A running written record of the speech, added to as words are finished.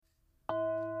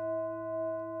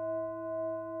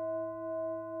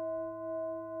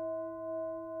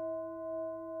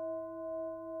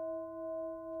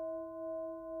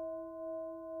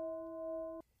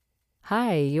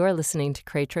Hi, you are listening to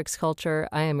Cratrix Culture.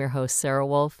 I am your host, Sarah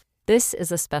Wolf. This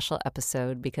is a special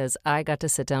episode because I got to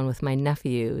sit down with my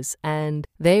nephews and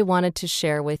they wanted to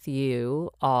share with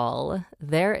you all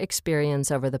their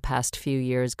experience over the past few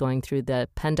years going through the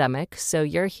pandemic. So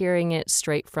you're hearing it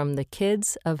straight from the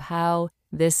kids of how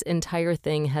this entire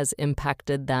thing has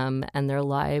impacted them and their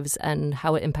lives and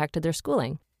how it impacted their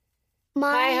schooling.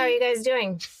 Hi, how are you guys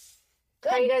doing?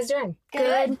 Good. How are you guys doing?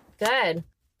 Good. Good.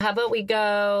 How about we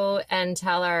go and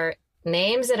tell our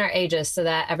names and our ages so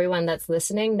that everyone that's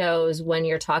listening knows when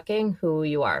you're talking who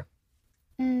you are.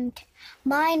 Okay.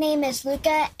 My name is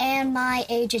Luca and my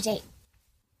age is 8.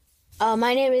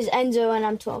 My name is Enzo and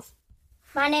I'm 12.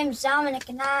 My name is Dominic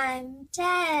and I'm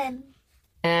 10.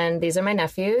 And these are my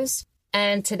nephews.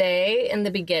 And today, in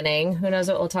the beginning, who knows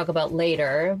what we'll talk about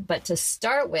later, but to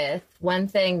start with, one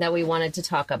thing that we wanted to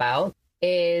talk about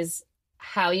is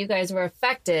how you guys were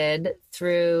affected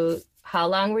through, how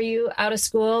long were you out of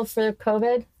school for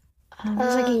COVID? It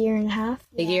was like a year and a half.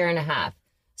 A year and a half.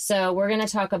 So we're going to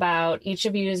talk about, each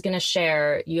of you is going to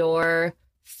share your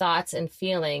thoughts and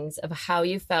feelings of how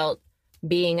you felt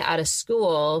being out of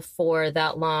school for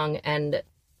that long and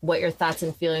what your thoughts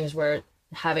and feelings were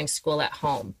having school at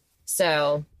home.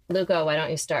 So, Luca, why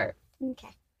don't you start? Okay.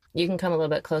 You can come a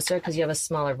little bit closer because you have a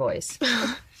smaller voice.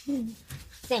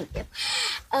 Thank you.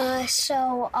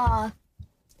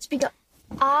 Speak up.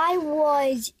 I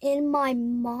was in my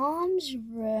mom's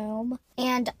room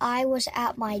and I was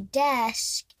at my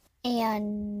desk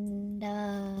and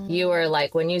You were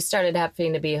like, when you started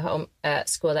having to be home at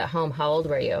school at home, how old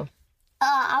were you?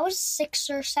 I was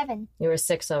 6 or 7. You were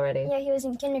 6 already. Yeah, he was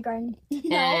in kindergarten.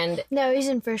 No, he's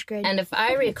in first grade. And if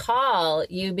I recall,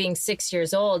 you being 6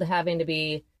 years old, having to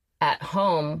be at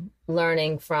home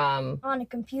learning from On a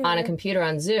computer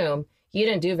on Zoom, you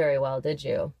didn't do very well, did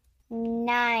you?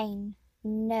 9.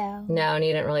 No. No, and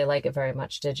you didn't really like it very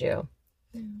much, did you?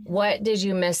 What did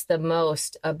you miss the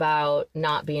most about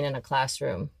not being in a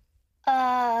classroom?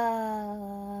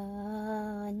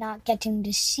 Not getting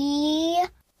to see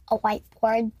a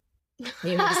whiteboard.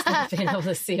 You missed not being able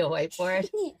to see a whiteboard?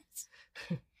 Yes.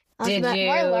 Did you?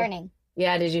 More learning.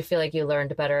 Yeah, did you feel like you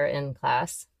learned better in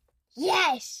class?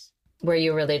 Yes. Were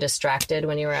you really distracted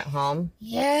when you were at home?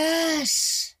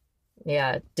 Yes.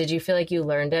 Yeah. Did you feel like you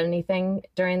learned anything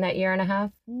during that year and a half?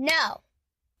 No.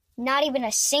 Not even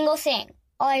a single thing.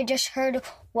 All I just heard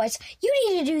was, you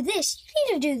need to do this,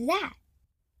 you need to do that.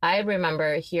 I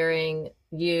remember hearing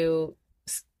you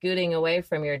scooting away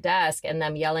from your desk and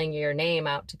them yelling your name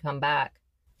out to come back.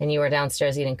 And you were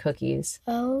downstairs eating cookies.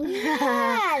 Oh, yeah.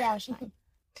 That was fun.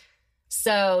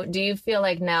 So do you feel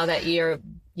like now that you're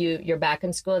back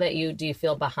in school do you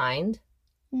feel behind?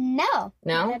 No.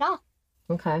 No? Not at all.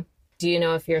 Okay. Do you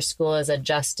know if your school has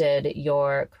adjusted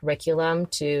your curriculum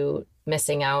to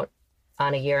missing out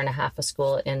on a year and a half of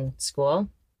school in school?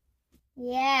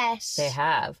 Yes. They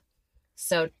have.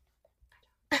 So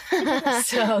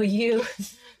do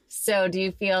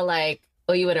you feel like,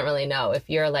 you wouldn't really know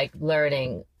if you're like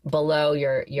learning below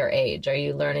your age. Are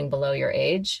you learning below your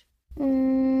age?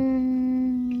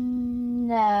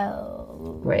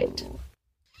 No. Great.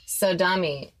 So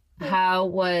Dami, how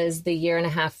was the year and a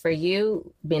half for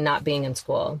you not being in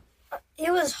school?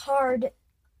 It was hard.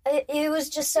 It was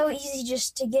just so easy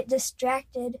just to get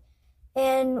distracted.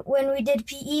 And when we did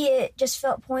PE, it just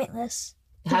felt pointless.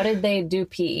 How did they do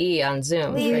PE on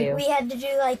Zoom for you? We had to do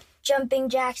like jumping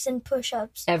jacks and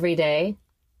push-ups. Every day?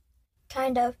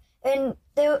 Kind of. And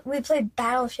we played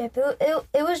Battleship.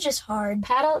 It was just hard.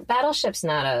 Battleship's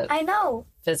not I know.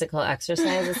 physical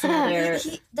exercise. It's another...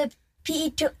 The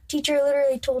PE teacher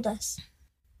literally told us.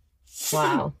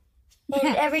 Wow.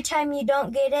 And every time you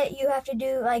don't get it, you have to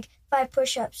do like 5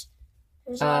 push-ups.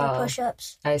 There's a lot of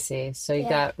push-ups. I see. So you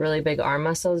got really big arm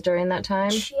muscles during that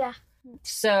time? Yeah.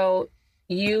 So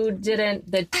you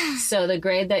didn't... So the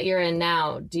grade that you're in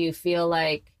now, do you feel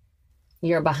like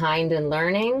you're behind in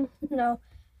learning? No.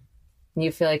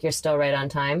 You feel like you're still right on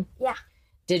time? Yeah.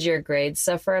 Did your grades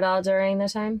suffer at all during the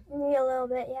time? Me a little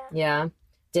bit, yeah. Yeah.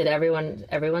 Did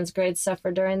everyone's grades suffer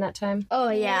during that time? Oh,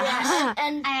 yeah. Yes.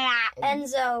 And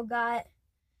Enzo got...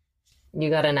 You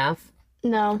got enough?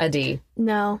 No. A D?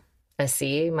 No. A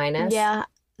C minus? Yeah.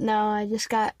 No, I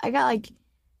got like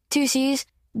 2 C's,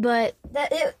 but...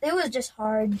 It was just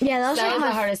hard. Yeah, that was That like was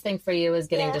the hardest thing for you, was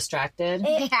getting distracted?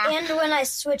 And when I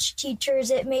switched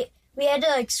teachers, we had to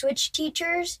like switch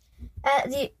teachers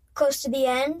at close to the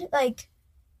end, like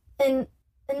in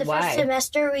the first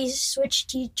semester we switched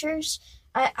teachers.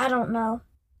 I don't know.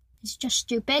 It's just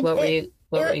stupid. What were you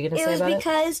going to say about it? It was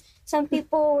because some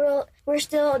people were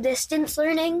still distance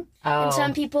learning, and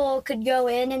some people could go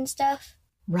in and stuff.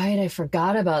 Right, I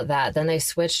forgot about that. Then they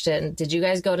switched it. And did you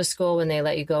guys go to school when they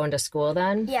let you go into school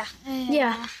then? Yeah.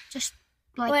 Yeah. Just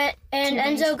like and 2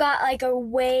 days. Enzo got like a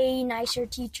way nicer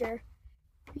teacher.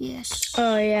 Yes.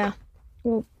 Oh, yeah.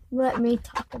 Well, let me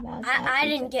talk about that. I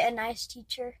didn't get a nice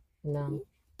teacher. No.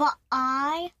 But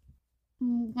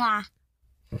mwah.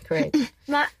 Great.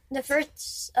 The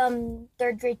first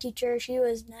third grade teacher, she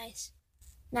was nice.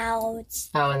 Now it's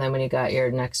Oh, and then when you got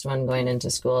your next one going into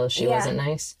school, she Yeah. wasn't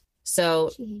nice? So,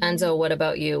 Enzo, what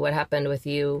about you? What happened with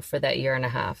you for that year and a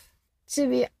half?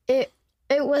 It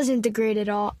wasn't the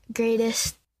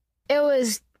greatest. It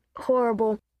was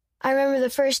horrible. I remember the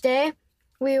first day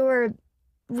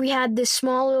we had this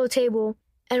small little table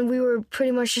and we were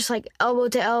pretty much just like elbow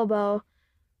to elbow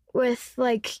with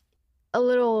like a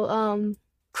little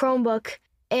Chromebook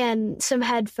and some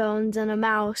headphones and a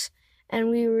mouse, and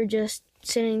we were just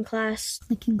sitting in class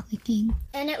Clicking.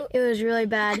 and it was really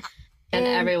bad. And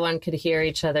everyone could hear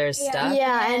each other's stuff?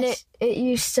 Yeah, and it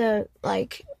used to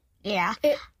like Yeah.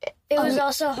 it was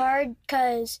also hard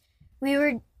because we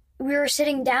were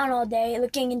sitting down all day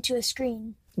looking into a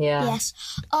screen. Yeah. Yes.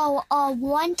 Oh,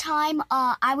 one time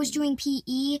I was doing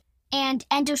PE and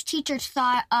Endo's teacher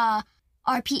thought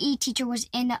our PE teacher was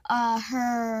in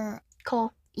her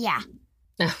call. yeah,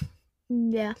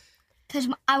 Yeah. because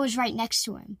I was right next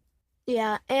to him.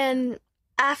 Yeah, and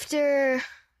after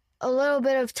a little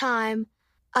bit of time,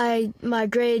 my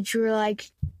grades were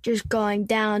like just going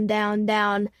down, down,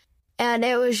 down, and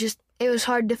it was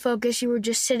hard to focus. You were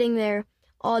just sitting there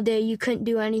all day. You couldn't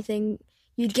do anything.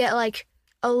 You'd get like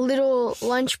a little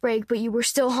lunch break, but you were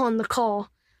still on the call.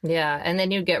 Yeah, and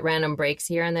then you'd get random breaks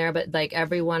here and there, but like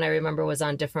everyone I remember was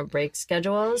on different break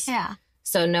schedules. Yeah.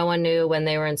 So no one knew when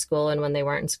they were in school and when they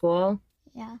weren't in school.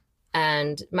 Yeah.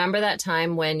 And remember that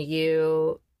time when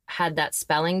you had that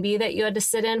spelling bee that you had to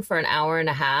sit in for an hour and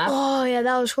a half? Oh, yeah,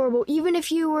 that was horrible. Even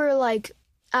if you were like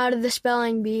out of the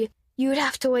spelling bee, you would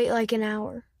have to wait like an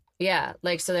hour. Yeah,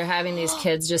 like so they're having these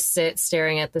kids just sit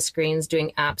staring at the screens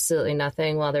doing absolutely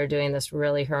nothing while they're doing this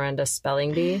really horrendous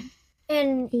spelling bee.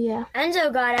 And Yeah.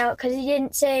 Enzo got out because he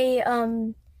didn't say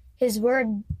his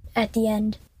word at the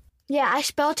end. Yeah, I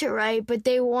spelt it right, but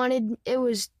they wanted it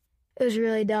was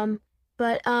really dumb.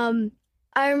 But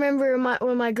I remember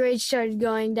when my grades started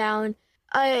going down,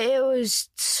 it was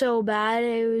so bad.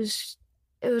 It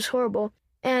was horrible.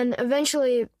 And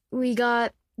eventually we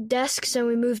got desks and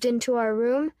we moved into our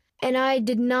room, and I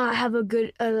did not have a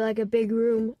good like a big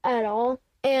room at all.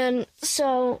 And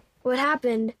so what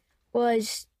happened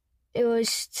was it was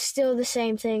still the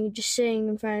same thing, just sitting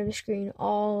in front of a screen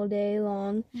all day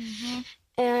long. Mm-hmm.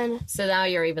 And So now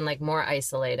you're even like more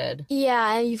isolated.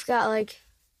 yeah, and you've got like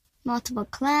Multiple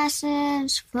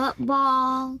classes,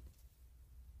 football.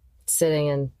 Sitting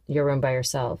in your room by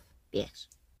yourself. Yes.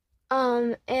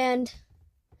 and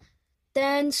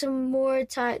then some more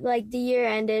time, like the year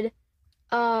ended.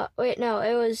 Wait, no,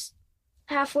 it was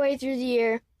halfway through the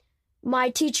year. My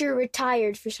teacher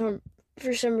retired for some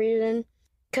reason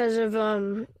because of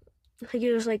I think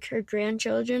it was like her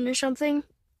grandchildren or something.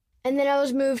 And then I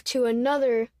was moved to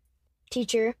another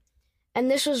teacher, and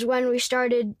this was when we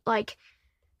started like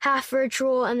half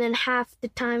virtual, and then half the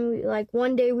time like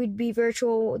one day we'd be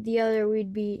virtual, the other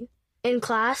we'd be in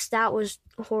class. That was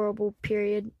a horrible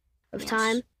period of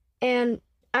time. And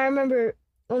I remember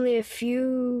only a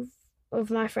few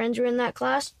of my friends were in that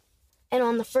class. And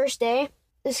on the first day,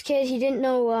 this kid, he didn't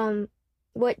know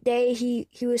what day he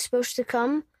was supposed to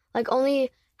come. Like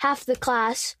only half the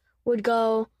class would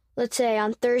go, let's say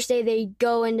on Thursday they'd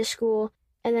go into school,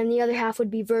 and then the other half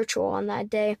would be virtual on that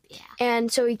day. Yeah.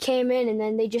 And so he came in, and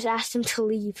then they just asked him to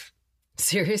leave.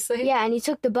 Seriously? Yeah, and he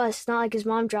took the bus. It's not like his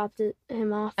mom dropped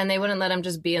him off. And they wouldn't let him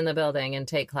just be in the building and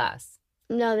take class.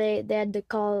 No, they had to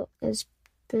call his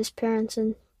parents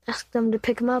and ask them to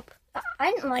pick him up.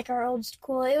 I didn't like our old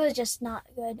school. It was just not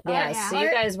good. Yeah, so you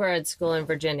guys were at school in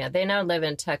Virginia. They now live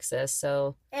in Texas,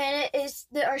 so... And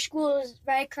our school is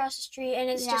right across the street, and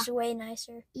it's Yeah. just way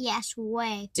nicer. Yes,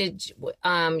 way. Did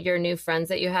your new friends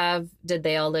that you have, did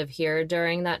they all live here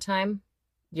during that time?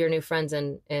 Your new friends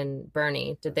in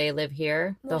Bernie, did they live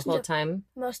here the Most whole of- time?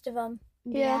 Most of them.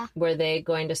 Yeah. Were they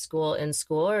going to school in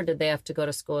school, or did they have to go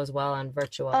to school as well on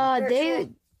virtual?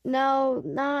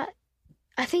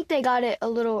 I think they got it a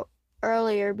little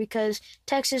earlier because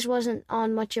Texas wasn't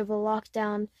on much of a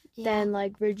lockdown than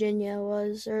like Virginia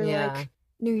was, or Yeah. like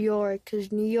New York,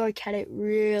 because New York had it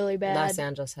really bad. Los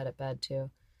Angeles had it bad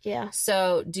too. Yeah.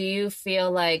 So do you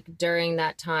feel like during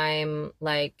that time,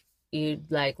 like you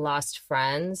like lost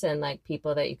friends and like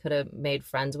people that you could have made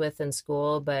friends with in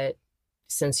school, but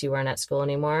since you weren't at school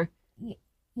anymore,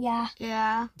 Yeah.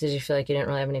 Yeah. did you feel like you didn't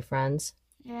really have any friends?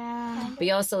 Yeah. But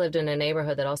you also lived in a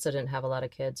neighborhood that also didn't have a lot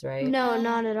of kids, right? No,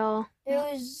 not at all. It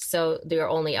was So your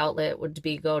only outlet would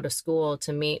be go to school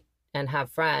to meet and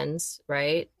have friends,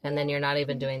 right? And then you're not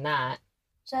even doing that.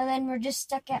 so then we're just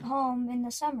stuck at home in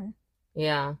the summer.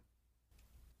 Yeah.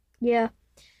 Yeah,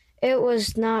 it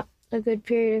was not a good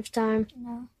period of time.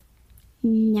 No.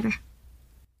 Never.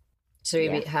 So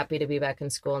you'd be happy to be back in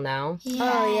school now?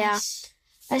 Oh, yeah.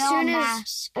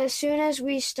 Mask. As soon as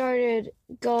we started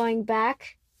going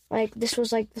back, like this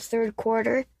was like the third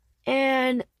quarter,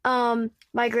 and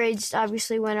my grades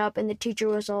obviously went up and the teacher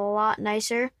was a lot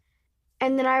nicer.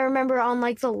 And then I remember on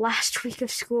like the last week of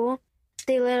school,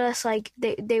 they let us like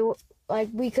they like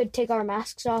we could take our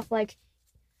masks off like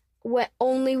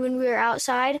only when we were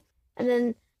outside, and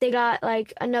then they got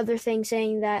like another thing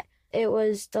saying that it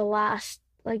was the last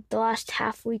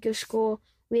half week of school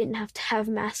we didn't have to have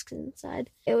masks inside.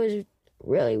 It was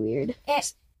really weird.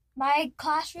 My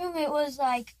classroom, it was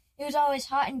always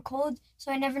hot and cold,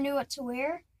 so I never knew what to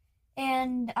wear.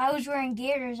 And I was wearing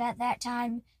gaiters at that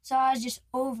time, so I was just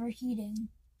overheating.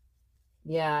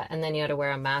 Yeah, and then you had to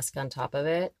wear a mask on top of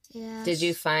it. Yeah. Did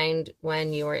you find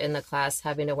when you were in the class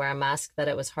having to wear a mask that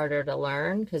it was harder to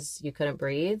learn because you couldn't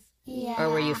breathe? Yeah. Or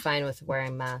were you fine with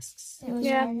wearing masks? It was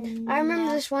Yeah. harder. I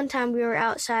remember this one time we were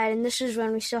outside, and this is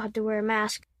when we still had to wear a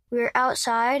mask. We were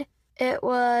outside. It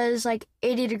was like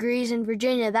 80 degrees in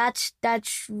Virginia. That's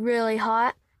really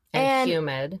hot. And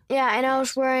humid. Yeah, and I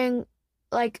was wearing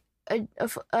like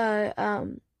a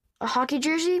hockey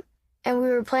jersey, and we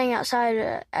were playing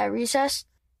outside at recess,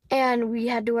 and we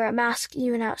had to wear a mask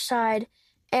even outside.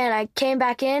 And I came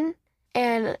back in,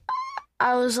 and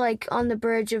I was like on the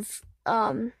verge of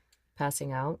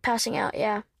Passing out. passing out.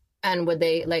 Yeah. And would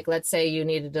they, like, let's say you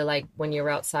needed to, like, when you were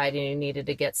outside and you needed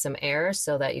to get some air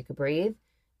so that you could breathe,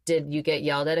 did you get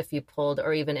yelled at if you pulled,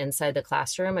 or even inside the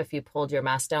classroom, if you pulled your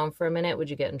mask down for a minute, would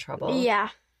you get in trouble? Yeah.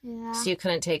 Yeah. So you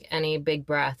couldn't take any big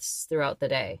breaths throughout the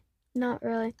day? Not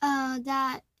really.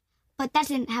 But that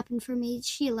didn't happen for me.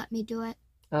 She let me do it.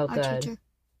 Oh, Our good. teacher.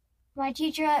 My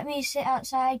teacher let me sit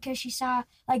outside because she saw,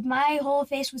 like, my whole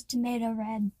face was tomato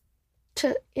red.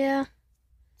 Yeah.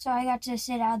 So I got to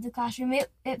sit out of the classroom.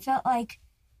 It felt like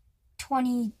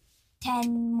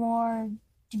 10 more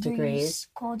degrees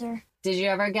colder. Did you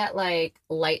ever get, like,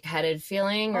 lightheaded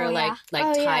feeling or, Oh, yeah. like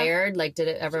Oh, yeah. tired? Like, did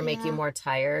it ever make you Yeah. more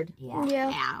tired? Yeah. Yeah.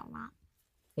 Yeah. a lot.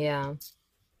 Yeah.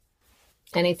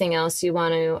 Anything else you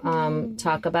want to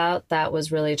talk about that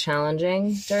was really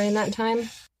challenging during that time?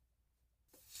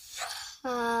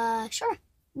 Sure.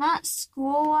 Not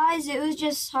school-wise, it was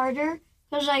just harder.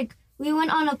 Because, like, we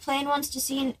went on a plane once to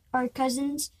see our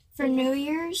cousins for New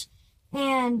Year's.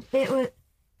 And it was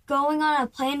going on a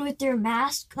plane with your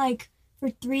mask, like, for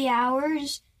 3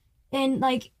 hours. And,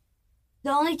 like,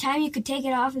 the only time you could take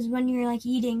it off is when you're, like,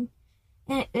 eating.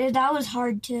 And that was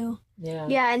hard, too. Yeah.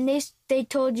 Yeah, and they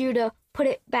told you to put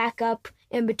it back up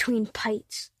in between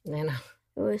bites. I know.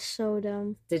 It was so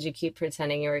dumb. Did you keep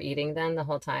pretending you were eating then the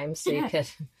whole time so you could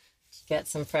get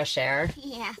some fresh air?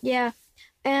 Yeah. Yeah.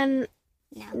 And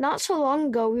Yeah. not so long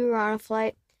ago, we were on a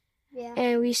flight, Yeah.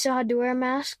 and we still had to wear a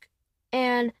mask.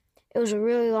 And it was a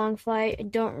really long flight.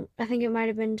 I think it might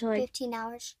have been to like 15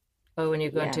 hours. Oh, when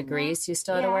you go Yeah. to Greece, you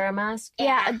still had to Yeah. wear a mask?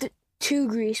 to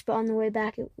Greece, but on the way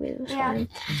back it was Yeah, fine.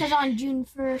 because on June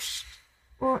 1st,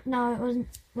 or no, it wasn't.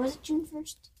 Was it June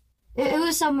 1st? It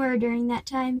was somewhere during that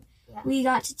time. Yeah. We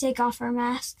got to take off our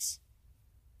masks,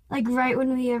 like right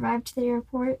when we arrived to the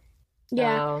airport.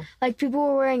 Yeah, Oh, like people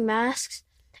were wearing masks,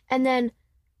 and then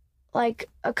like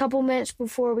a couple minutes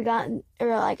before we got or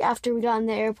like after we got in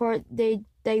the airport, they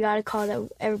got a call that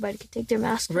everybody could take their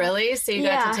mask off. really? So you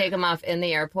got Yeah. to take them off in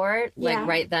the airport? Yeah. Like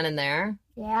right then and there?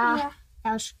 Yeah.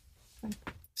 That was.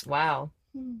 Wow.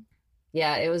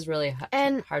 Yeah, it was really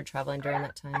And- hard traveling during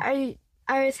that time.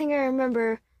 I think I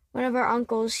remember one of our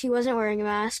uncles, he wasn't wearing a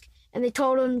mask, and they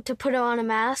told him to put on a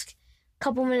mask. A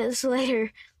couple minutes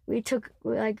later, they got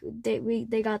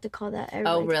the call that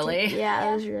everybody Oh, could really? take-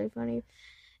 yeah, it was really funny.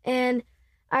 And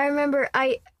I remember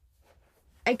I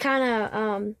kind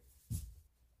of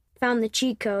found the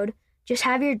cheat code. Just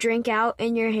have your drink out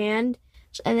in your hand,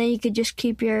 and then you could just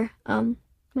keep your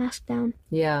mask down.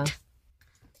 Yeah.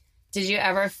 Did you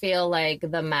ever feel like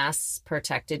the masks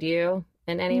protected you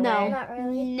in any No. way? Not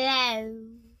really, No.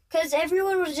 because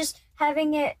everyone was just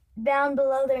having it down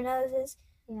below their noses.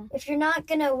 Yeah. If you're not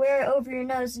gonna wear it over your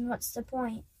nose, then what's the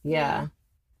point? Yeah.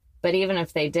 But even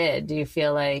if they did, do you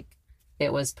feel like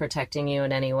it was protecting you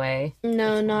in any way?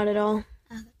 No, not at all.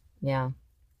 Yeah.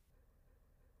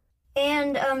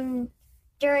 And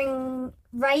during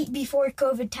right before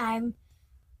COVID time,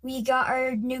 we got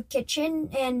our new kitchen,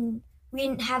 and we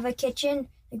didn't have a kitchen,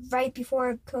 like right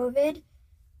before COVID.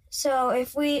 So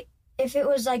if it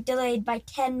was like delayed by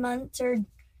 10 months or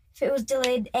if it was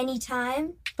delayed any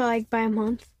time, by a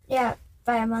month. Yeah,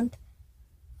 by a month.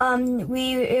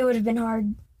 It would have been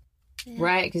hard. Yeah.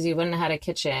 Right, because you wouldn't have had a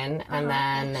kitchen, and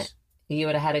then you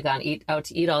would have had to gone out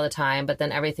to eat all the time, but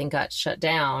then everything got shut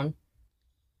down.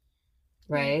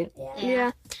 Right?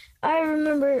 Yeah. I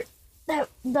remember that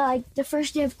the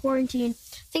first day of quarantine,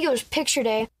 I think it was picture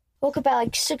day. Woke up at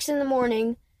like 6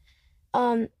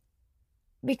 a.m.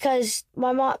 Because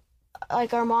my mom,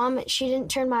 our mom, she didn't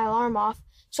turn my alarm off.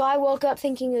 So I woke up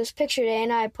thinking it was picture day,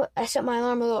 and I set my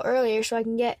alarm a little earlier so I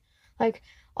can get like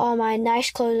all my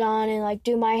nice clothes on and like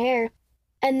do my hair.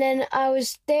 And then I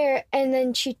was there, and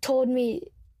then she told me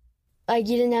like,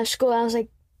 you didn't have school. I was like,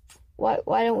 why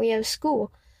don't we have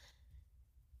school?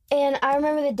 And I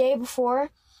remember the day before.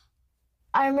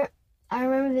 I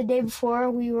remember the day before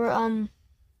we were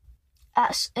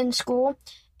in school,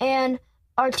 and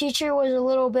our teacher was a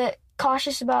little bit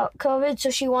cautious about COVID, so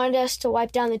she wanted us to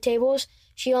wipe down the tables.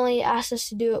 She only asked us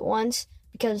to do it once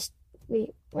because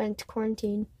we went into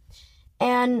quarantine.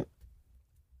 And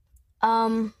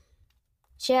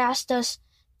she asked us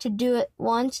to do it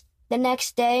once. The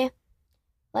next day,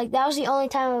 like that was the only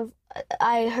time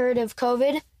I heard of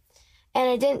COVID, and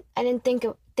I didn't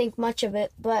think much of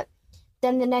it. But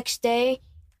then the next day,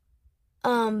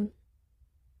 the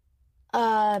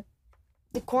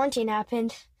quarantine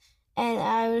happened, and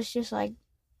I was just like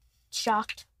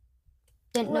shocked.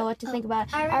 Didn't know what to think about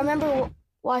it. I remember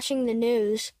watching the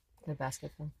news. The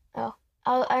basketball. Oh,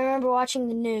 I remember watching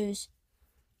the news,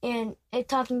 and it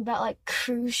talking about like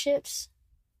cruise ships.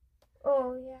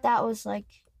 Oh yeah. That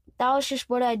was just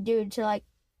what I'd do to like,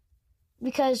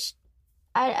 because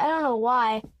I don't know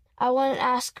why I wouldn't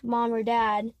ask mom or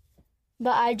dad,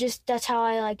 but that's how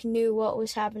I like knew what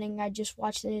was happening. I just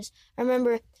watched the news. I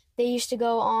remember they used to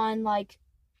go on like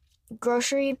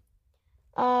grocery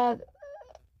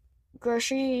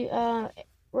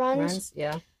runs.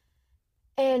 Yeah.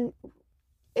 And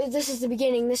this is the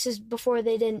beginning. This is before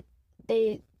they didn't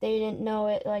know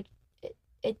it, like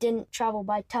it didn't travel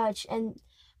by touch. And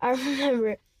I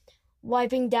remember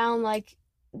wiping down like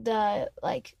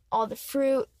all the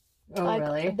fruit, like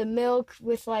really? The milk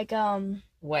with like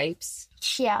wipes.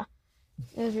 Yeah.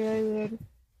 It was really weird.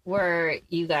 Were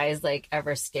you guys like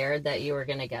ever scared that you were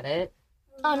gonna get it?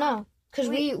 Oh no, because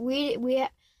we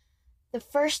the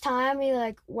first time we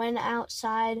like went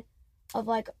outside of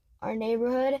like our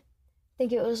neighborhood, I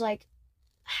think it was like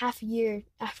half a year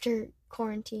after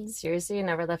quarantine. Seriously, you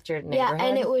never left your neighborhood? Yeah,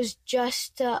 and it was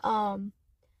just it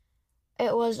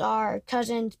was our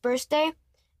cousin's birthday,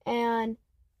 and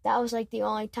that was like the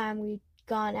only time we'd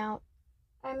gone out.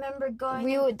 I remember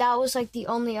going. That was like the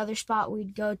only other spot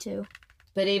we'd go to.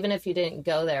 But even if you didn't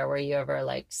go there, were you ever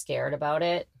like scared about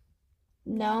it?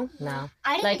 No.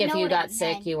 I didn't like if know you what got it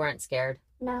sick, meant. you weren't scared.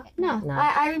 No.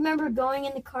 I remember going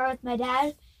in the car with my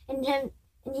dad, and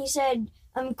he said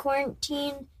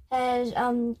quarantine has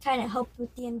kind of helped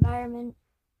with the environment.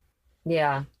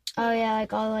 Yeah. Oh yeah,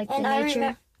 like all like and the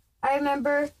nature. I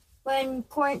remember when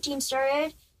quarantine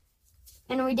started,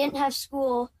 and we didn't have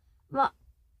school. I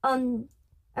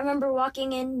remember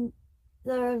walking in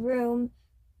the room,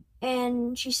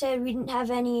 and she said we didn't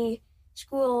have any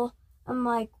school. I'm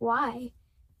like, why?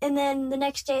 And then the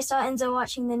next day I saw Enzo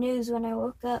watching the news when I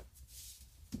woke up.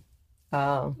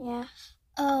 Oh. Yeah.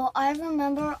 Oh, I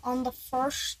remember on the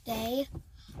first day,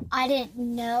 I didn't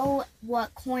know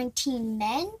what quarantine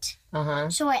meant.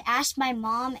 Uh-huh. So I asked my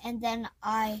mom, and then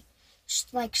I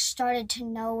started to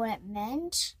know what it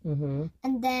meant. Mm-hmm.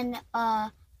 And then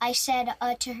I said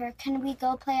to her, can we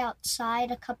go play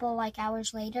outside a couple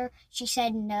hours later? She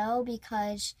said no,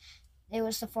 because it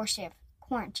was the first day of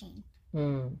quarantine.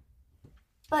 Mm.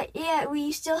 But yeah,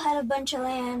 we still had a bunch of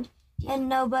land, and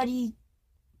nobody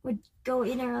would go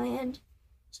in our land.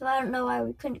 So I don't know why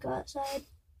we couldn't go outside.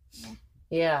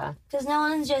 Yeah. Because no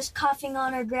one's just coughing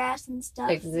on our grass and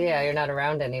stuff. Yeah, you're not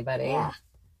around anybody. Yeah.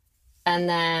 And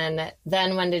then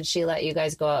when did she let you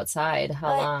guys go outside?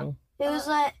 How long? It was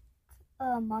like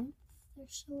a month or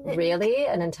so. Really?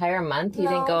 An entire month? You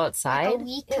didn't go outside? A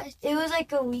week. It was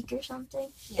like a week or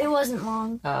something. Yeah. It wasn't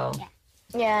long. Oh.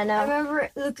 Yeah, no. I remember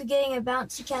Luca getting a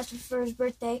bouncy castle for his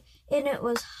birthday, and it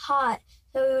was hot,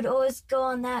 so we would always go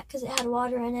on that because it had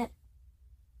water in it.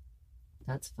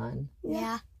 That's fun.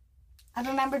 Yeah. I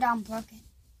remember down Broken.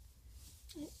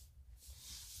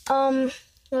 What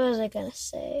was I gonna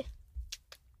say?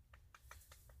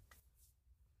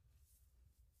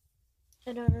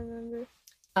 I don't remember.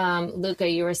 Luca,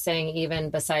 you were saying even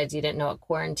besides you didn't know what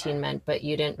quarantine meant, but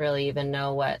you didn't really even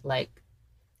know what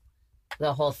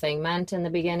the whole thing meant in the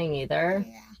beginning either.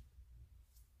 Yeah.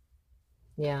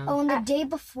 Yeah. Oh, and the day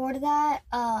before that,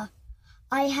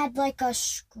 I had like a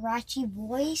scratchy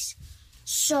voice.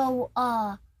 So,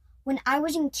 when I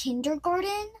was in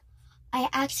kindergarten, I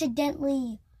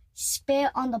accidentally spit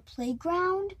on the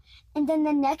playground. And then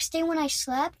the next day when I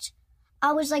slept,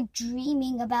 I was like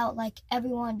dreaming about like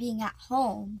everyone being at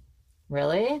home.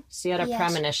 Really? So you had a Yes.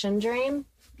 premonition dream?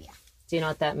 Yeah. Do you know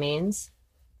what that means?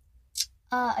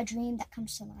 A dream that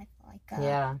comes to life,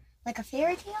 like a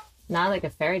fairy tale. Not like a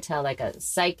fairy tale, like a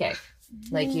psychic.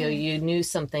 Like you knew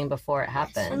something before it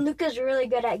happened. And Luca's really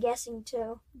good at guessing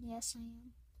too. Yes, I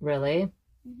am. Really?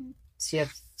 Mm-hmm. So you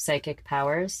have psychic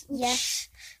powers? Yes.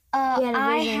 Yeah,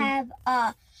 I vision.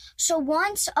 have. So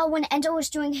once, when Enzo was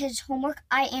doing his homework,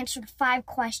 I answered 5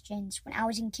 questions when I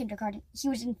was in kindergarten. He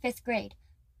was in 5th grade.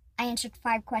 I answered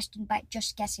 5 questions by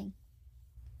just guessing.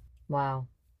 Wow.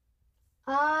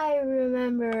 I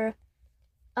remember,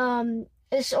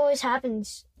 this always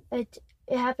happens. It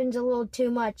happens a little too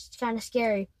much. It's kind of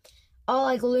scary. I'll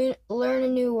like learn a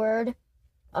new word.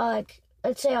 Like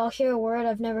let's say I'll hear a word,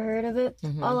 I've never heard of it.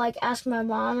 Mhm. I'll like ask my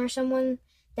mom or someone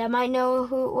that might know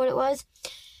what it was.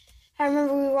 I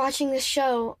remember we were watching this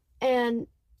show, and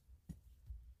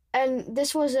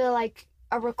this was a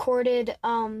recorded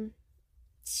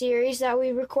series that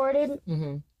we recorded.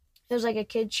 Mm-hmm. It was like a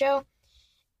kid show,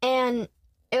 and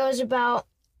it was about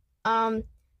and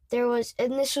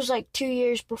this was like 2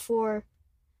 years before.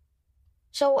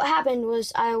 So what happened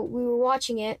was we were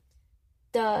watching it.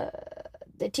 The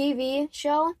TV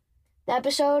show, the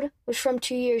episode was from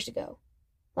 2 years ago,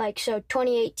 like so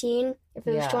 2018 if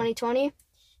it was 2020,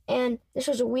 and this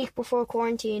was a week before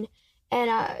quarantine,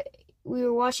 and we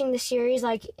were watching the series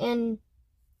like in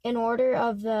order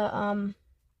of the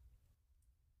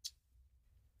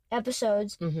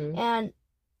episodes. Mm-hmm. And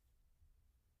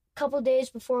a couple days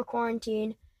before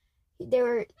quarantine, they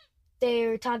were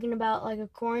talking about like a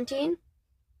quarantine,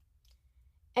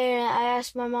 and I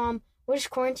asked my mom, what does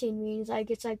quarantine mean? Like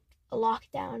it's like a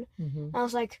lockdown. Mm-hmm. And I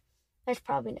was like, that's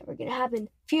probably never gonna happen.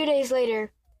 A few days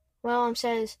later, my mom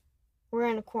says, we're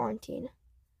in a quarantine.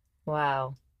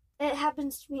 Wow. It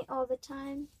happens to me all the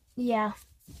time. Yeah.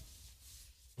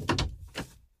 Come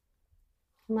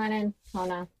on in,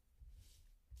 Kona.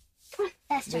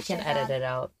 That's We just can your edit dog. it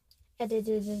out.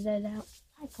 Edited it out.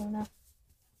 Hi, Kona.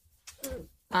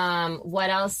 What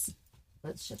else?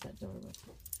 Let's shut that door real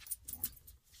quick.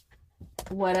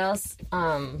 What else?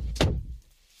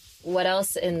 What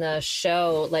else in the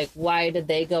show? Like, why did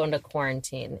they go into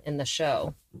quarantine in the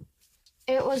show?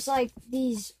 It was like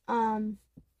these, Blocks?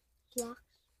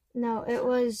 no, it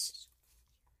was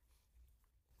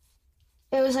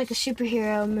like a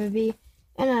superhero movie,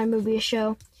 and not a movie, a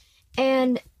show.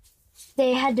 And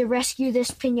they had to rescue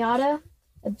this piñata,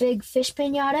 a big fish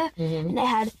piñata, Mm-hmm. and they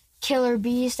had killer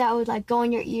bees that would like go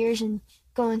in your ears and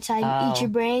go inside and eat your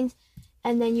brains,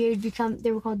 and then you'd become,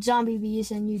 they were called zombie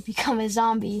bees, and you'd become a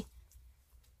zombie.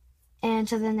 And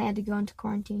so then they had to go into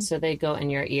quarantine. So they go in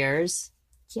your ears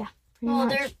Pretty Well,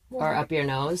 much. or up your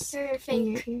nose? they're In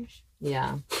your fake. ears.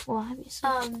 Yeah. Well, obviously.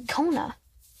 I Kona.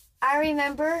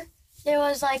 remember there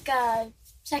was like a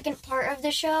second part of the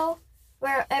show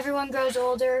where everyone grows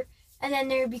older and then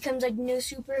there becomes like new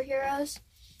superheroes.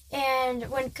 And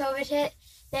when COVID hit,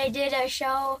 they did a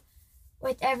show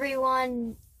with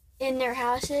everyone in their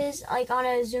houses, like on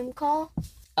a Zoom call.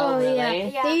 Oh, really?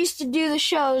 Yeah. They used to do the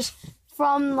shows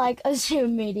from like a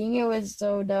Zoom meeting. It was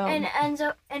so dumb. And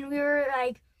Enzo and we were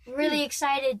like really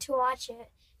excited to watch it.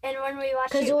 And when we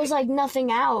watched Because it was like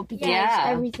nothing out because Yeah.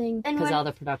 everything. and Because when, all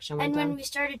the production went and when down. we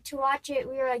started to watch it,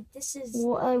 we were like, "This is." We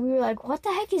were like, what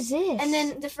the heck is this? And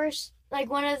then the first, like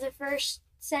one of the first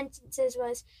sentences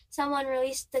was, "Someone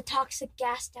released the toxic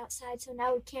gas outside, so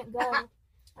now we can't go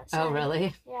outside." Oh,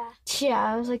 really? Yeah.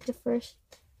 Yeah, it was like the first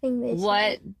thing they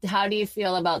said. How do you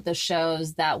feel about the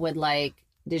shows that would like,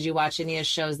 did you watch any of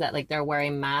shows that like they're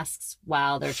wearing masks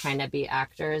while they're trying to be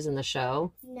actors in the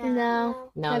show?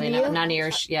 No. No, Have they you? none of your,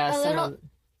 yeah, A some little- of,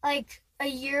 Like a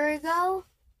year ago.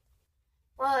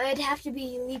 Well, it'd have to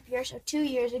be leap year, so 2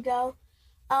 years ago.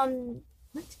 When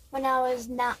I was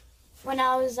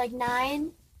like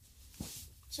 9.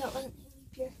 So it wasn't a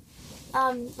leap year.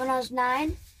 When I was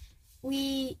 9,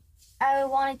 I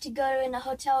wanted to go in a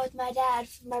hotel with my dad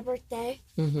for my birthday.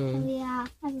 mm-hmm. Yeah.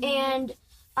 And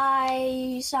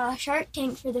I saw Shark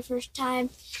Tank for the first time.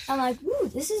 I'm like, "Ooh,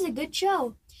 this is a good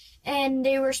show." And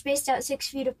they were spaced out 6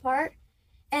 feet apart.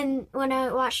 And when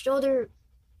I watched older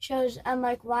shows, I'm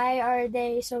like, why are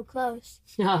they so close?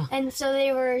 Oh, And so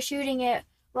they were shooting it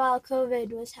while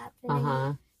COVID was happening.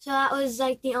 uh-huh. So that was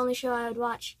like the only show I would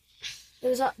watch. There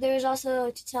was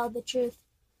also To Tell the Truth.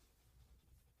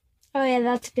 Oh, yeah,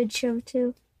 that's a good show,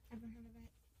 too. Ever heard of it?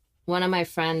 One of my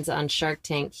friends on Shark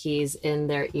Tank, he's in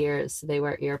their ears. They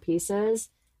wear earpieces,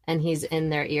 and he's in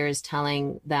their ears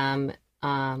telling them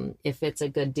if it's a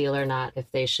good deal or not,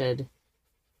 if they should,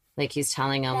 like he's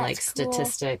telling them like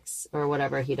statistics or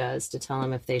whatever he does to tell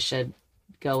them if they should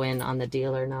go in on the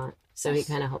deal or not. So he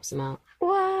kind of helps them out.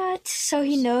 What? So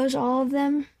he knows all of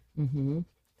them? Mm-hmm.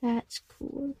 That's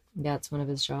cool. Yeah, it's one of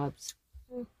his jobs.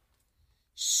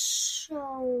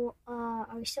 So, are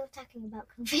we still talking about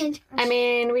COVID? I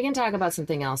mean, we can talk about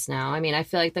something else now. I mean, I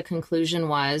feel like the conclusion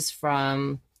was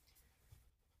from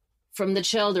the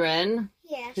children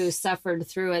Yes. who suffered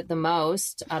through it the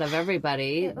most out of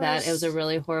everybody that it was a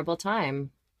really horrible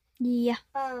time. Yeah.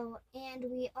 Oh, and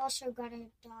we also got a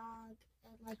dog.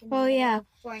 Like in Oh, the yeah.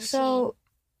 quarantine. So,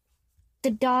 the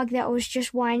dog that was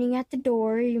just whining at the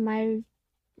door, you might have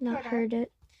not heard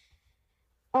it.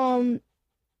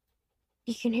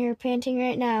 You can hear her panting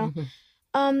right now.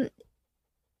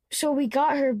 So we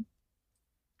got her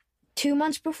 2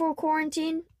 months before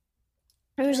quarantine.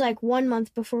 It was like 1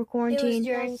 month before quarantine. It was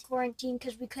during quarantine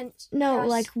because we couldn't. No,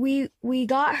 like we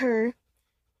got her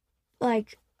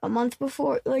like a month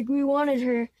before. Like we wanted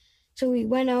her, so we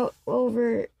went out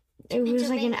over. It was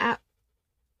like an app.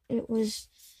 It was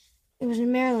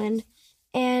in Maryland,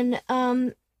 and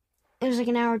it was like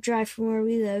an hour drive from where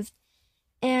we lived,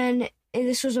 and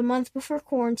this was a month before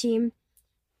quarantine,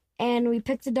 and we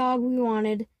picked the dog we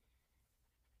wanted,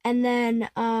 and then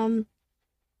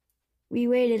we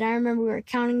waited. I remember we were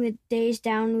counting the days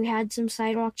down. We had some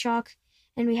sidewalk chalk,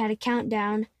 and we had a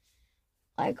countdown,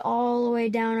 like all the way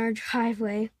down our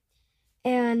driveway,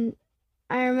 and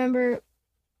I remember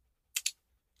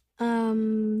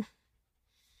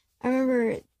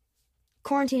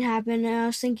quarantine happened, and I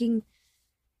was thinking,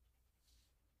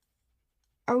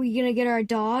 are we gonna get our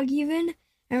dog even?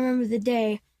 I remember the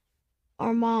day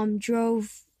our mom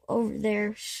drove over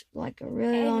there like a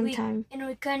really long time. And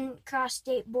we couldn't cross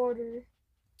state border.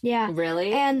 Yeah.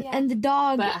 Really? And the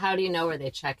dog. But how do you know? Were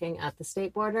they checking at the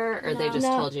state border, or they just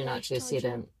told you not to, so you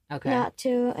didn't? Okay. Not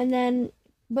to. And then,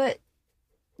 but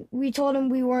we told him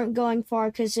we weren't going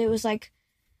far because it was like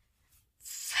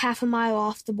half a mile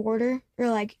off the border, or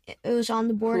like it was on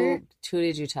the border. Who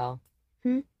did you tell?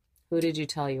 Who did you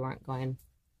tell you weren't going?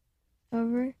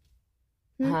 Over.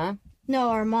 Huh? No,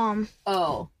 our mom.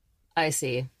 Oh, I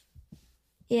see.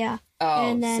 Yeah. Oh,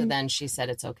 and then, so then she said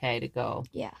it's okay to go.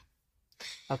 Yeah.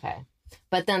 Okay.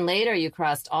 But then later you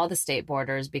crossed all the state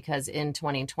borders because in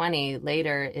 2020,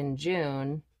 later in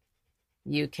June,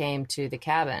 you came to the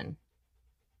cabin.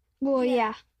 Well,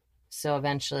 yeah. So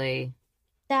eventually,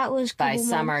 that was by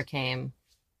summer came.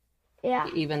 Yeah.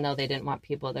 Even though they didn't want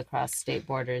people to cross state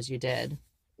borders, you did.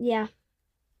 Yeah.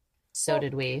 So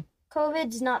did we.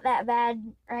 COVID's not that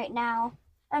bad right now.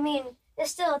 I mean,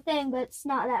 it's still a thing, but it's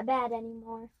not that bad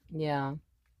anymore. Yeah.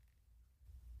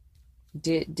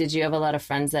 Did you have a lot of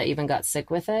friends that even got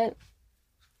sick with it?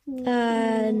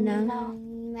 No.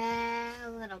 Nah,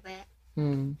 a little bit.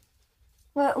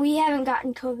 But we haven't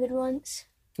gotten COVID once.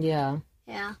 Yeah.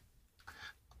 Yeah.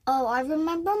 Oh, I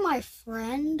remember my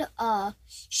friend,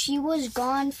 she was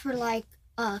gone for like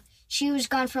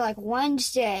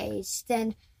Wednesdays.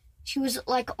 Then she was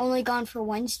like only gone for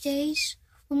Wednesdays.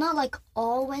 Well, not like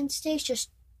all Wednesdays, just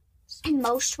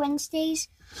most Wednesdays.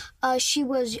 She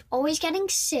was always getting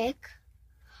sick,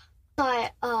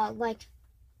 but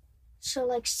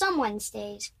some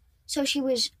Wednesdays. So she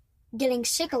was getting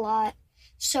sick a lot.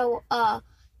 So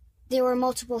there were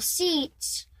multiple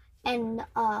seats, and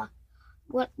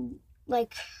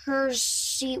her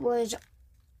seat was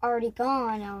already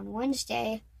gone on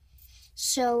Wednesday.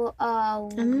 So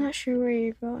I'm not sure where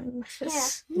you're going with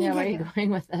this. Yeah, where are you going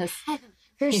with this?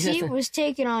 Her seat was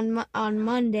taken on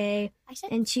Monday,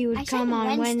 and she would come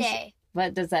on Wednesday.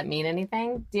 But does that mean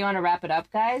anything? Do you want to wrap it up,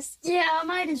 guys? Yeah,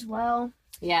 might as well.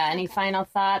 Yeah, any final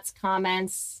thoughts,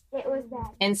 comments? It was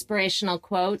bad. Inspirational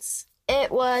quotes?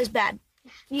 It was bad.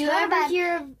 You ever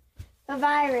hear of a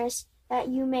virus that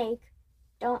you make,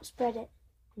 don't spread it.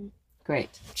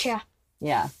 Great. Yeah.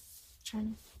 Yeah.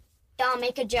 Don't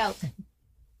make a joke.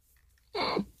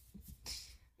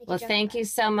 Well, thank you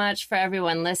so much for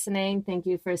everyone listening. Thank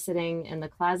you for sitting in the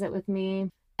closet with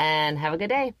me. And have a good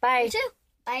day. Bye. You too.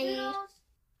 Bye.